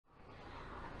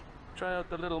try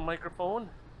out the little microphone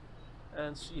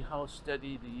and see how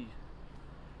steady the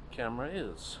camera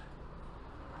is.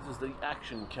 This is the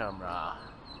action camera.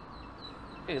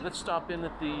 Okay, let's stop in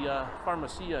at the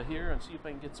pharmacia here and see if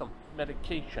I can get some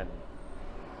medication.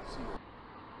 See.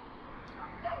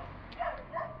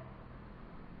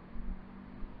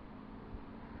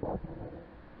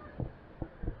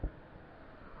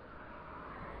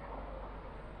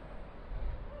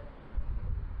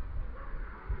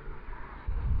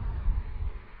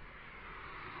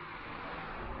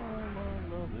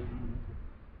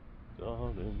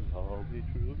 Darling, I'll be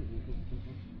true.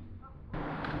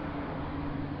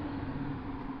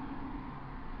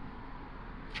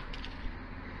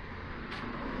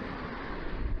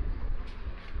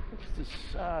 This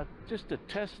is just a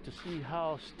test to see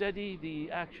how steady the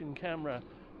action camera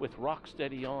with rock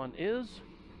steady on is,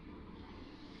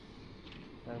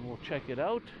 and we'll check it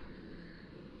out.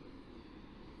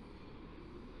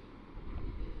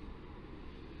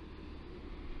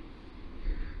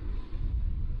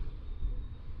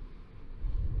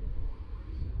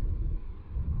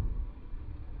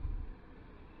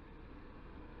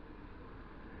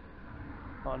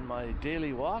 On my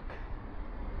daily walk.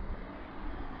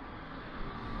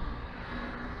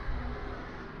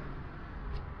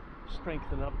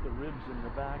 Strengthen up the ribs in the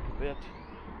back a bit.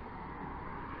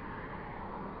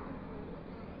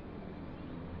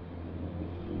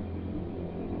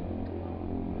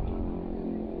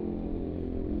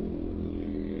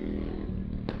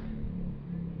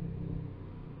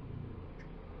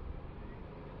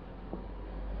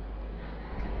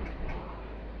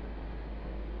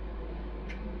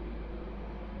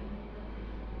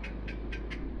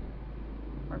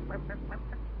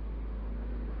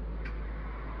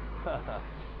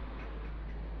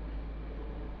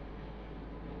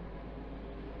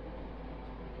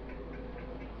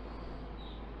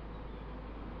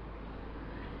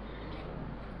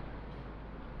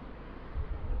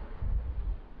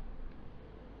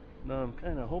 Now I'm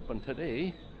kind of hoping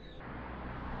today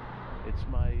it's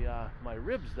my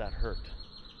ribs that hurt,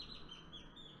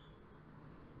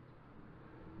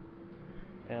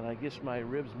 and I guess my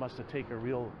ribs must have taken a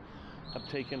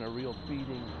real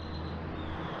beating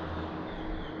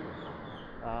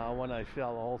when I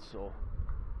fell also.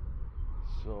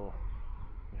 So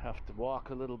you have to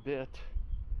walk a little bit,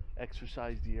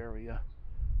 exercise the area,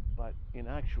 but in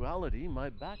actuality my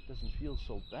back doesn't feel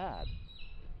so bad.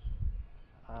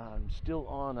 I'm still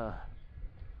on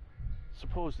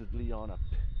supposedly on a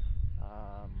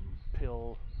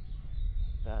pill,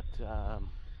 that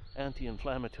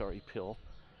anti-inflammatory pill,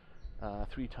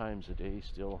 3 times a day,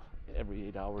 still every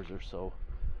 8 hours or so.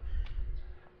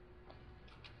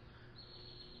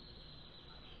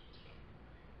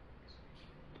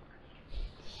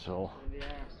 So,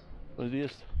 what is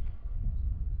this?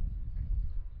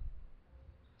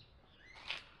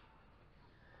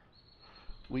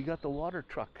 We got the water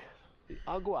truck, the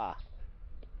agua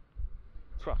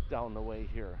truck down the way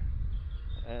here,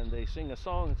 and they sing a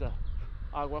song. It's a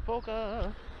agua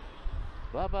poca,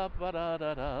 ba ba ba da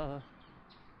da da,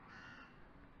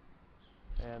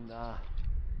 and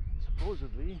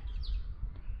supposedly,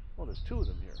 well, there's 2 of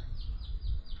them here,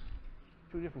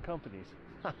 2 different companies.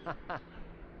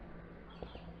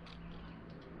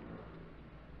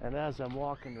 And as I'm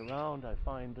walking around, I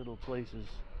find little places,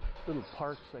 little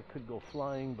parks I could go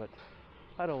flying, but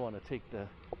I don't want to take the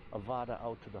Avata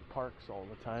out to the parks all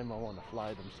the time. I want to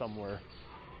fly them somewhere,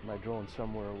 my drone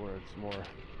somewhere where it's more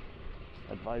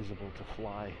advisable to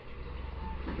fly.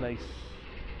 Nice,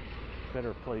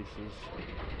 better places.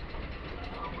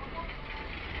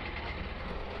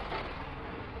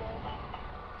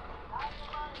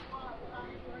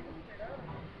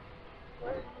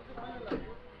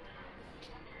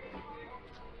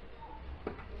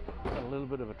 A little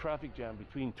bit of a traffic jam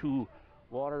between 2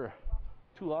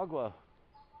 agua,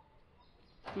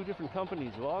 2 different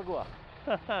companies of agua.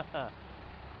 These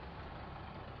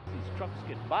trucks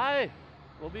get by,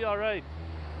 we'll be all right.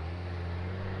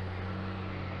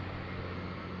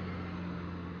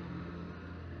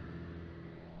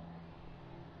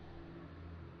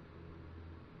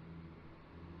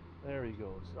 There he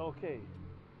goes. Okay,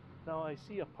 now I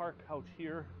see a park out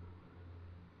here.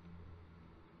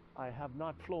 I have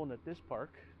not flown at this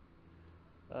park.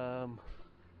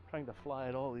 Trying to fly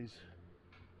at all these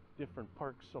different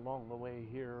parks along the way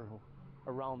here,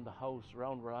 around the house,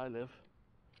 around where I live.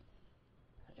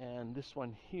 And this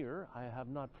one here I have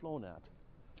not flown at.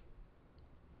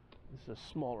 This is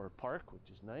a smaller park, which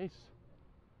is nice.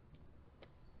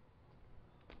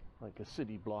 Like a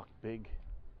city block big.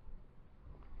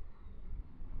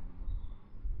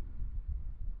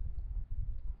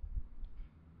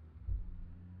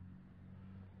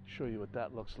 Show you what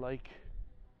that looks like.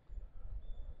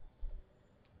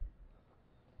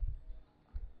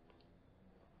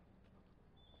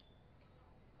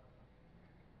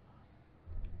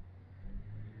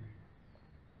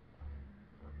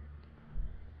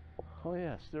 Oh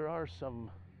yes, there are some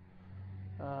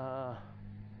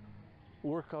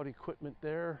workout equipment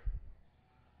there.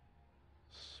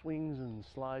 Swings and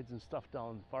slides and stuff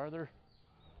down farther.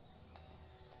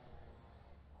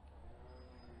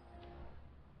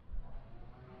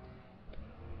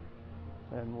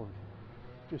 And we'll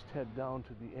just head down to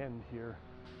the end here.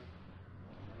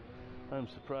 I'm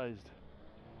surprised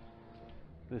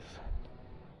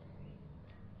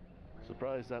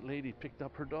that lady picked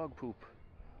up her dog poop.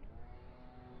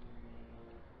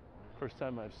 First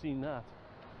time I've seen that.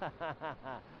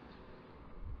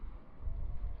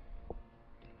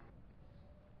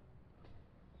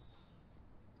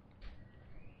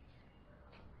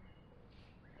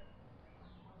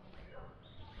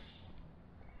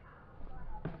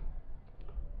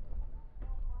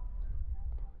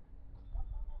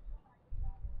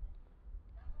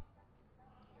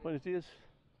 Buenos dias.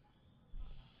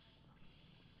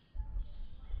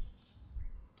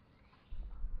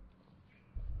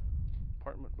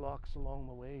 Apartment blocks along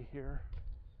the way here.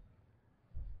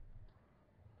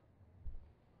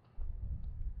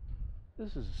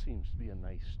 This seems to be a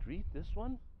nice street, this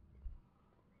one.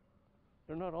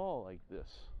 They're not all like this.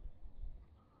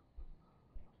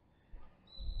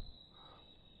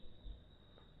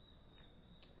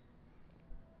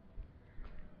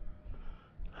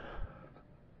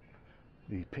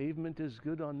 The pavement is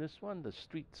good on this one. The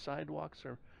street sidewalks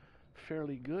are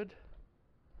fairly good.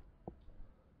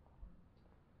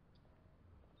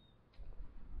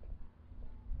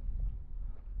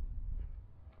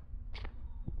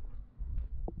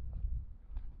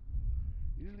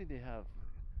 Usually they have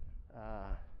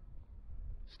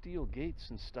steel gates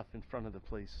and stuff in front of the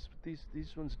places, but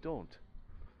these ones don't.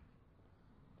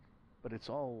 But it's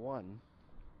all one.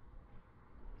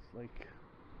 It's like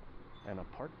an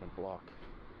apartment block.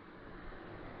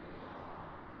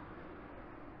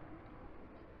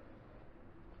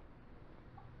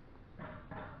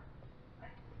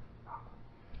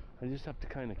 I just have to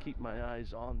kind of keep my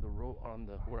eyes on the road,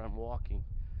 where I'm walking,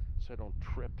 so I don't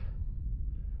trip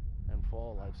and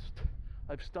fall.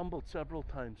 I've stumbled several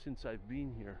times since I've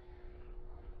been here.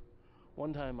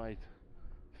 One time I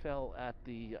fell at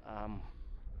the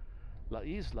La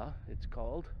Isla, it's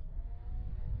called,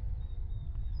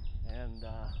 and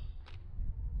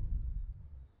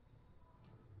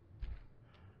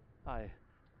I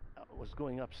was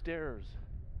going upstairs,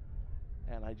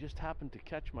 and I just happened to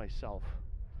catch myself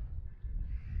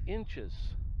inches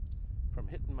from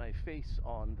hitting my face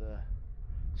on the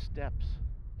steps.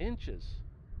 Inches.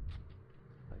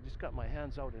 I just got my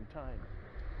hands out in time,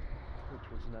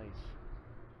 which was nice.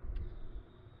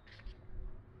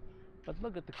 But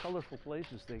look at the colorful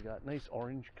places they got. Nice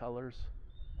orange colors.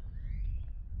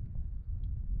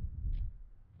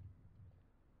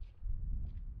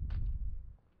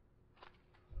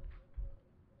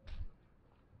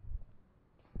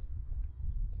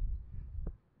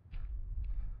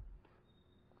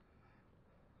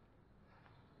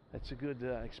 It's a good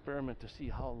experiment to see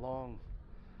how long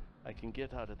I can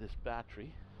get out of this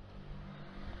battery.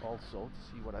 Also, to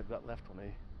see what I've got left when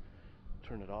I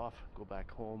turn it off, go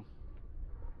back home.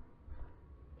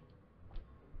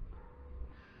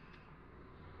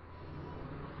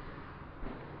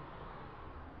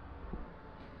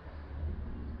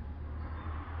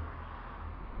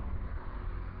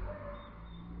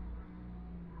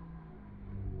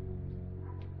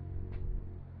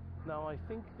 Now I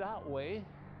think that way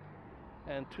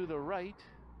and to the right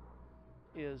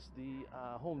is the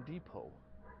Home Depot,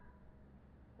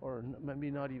 or maybe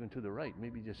not even to the right,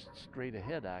 maybe just straight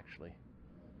ahead actually.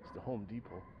 It's the Home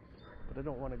Depot, but I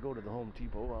don't want to go to the Home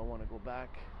Depot. I want to go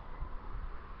back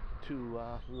to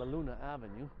La Luna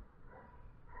Avenue,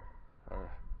 or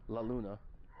La Luna,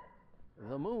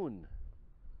 the Moon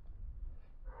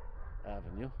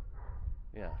Avenue.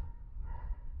 Yeah.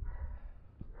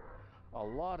 A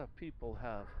lot of people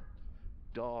have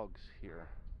dogs here.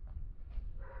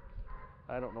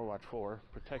 I don't know what for.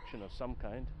 Protection of some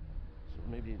kind. So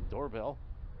maybe a doorbell.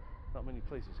 Not many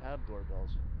places have doorbells.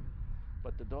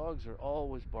 But the dogs are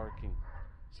always barking.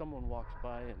 Someone walks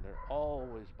by and they're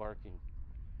always barking.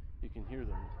 You can hear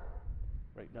them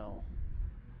right now.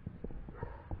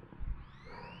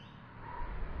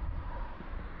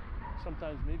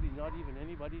 Sometimes maybe not even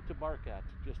anybody to bark at.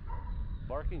 Just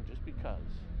barking just because.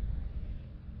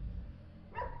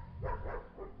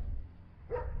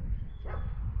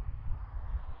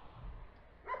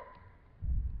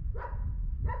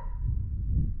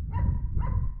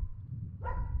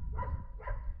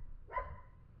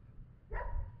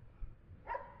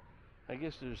 I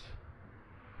guess there's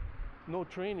no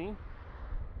training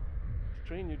to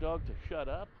train your dog to shut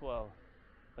up. Well,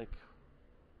 like,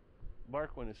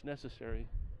 bark when it's necessary,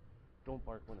 don't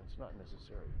bark when it's not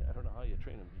necessary. I don't know how you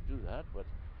train them to do that, but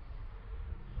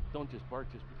don't just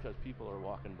bark just because people are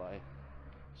walking by.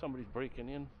 Somebody's breaking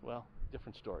in, well,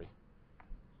 different story.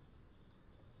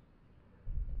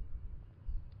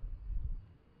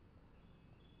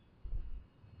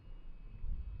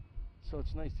 So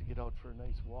it's nice to get out for a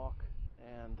nice walk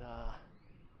and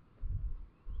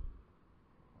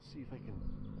see if I can.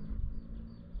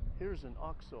 Here's an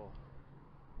OXXO.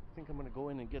 I think I'm going to go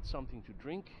in and get something to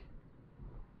drink.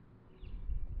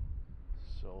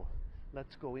 So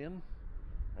let's go in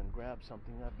and grab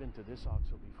something. I've been to this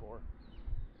OXXO before.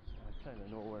 I kind of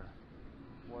know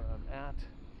where I'm at.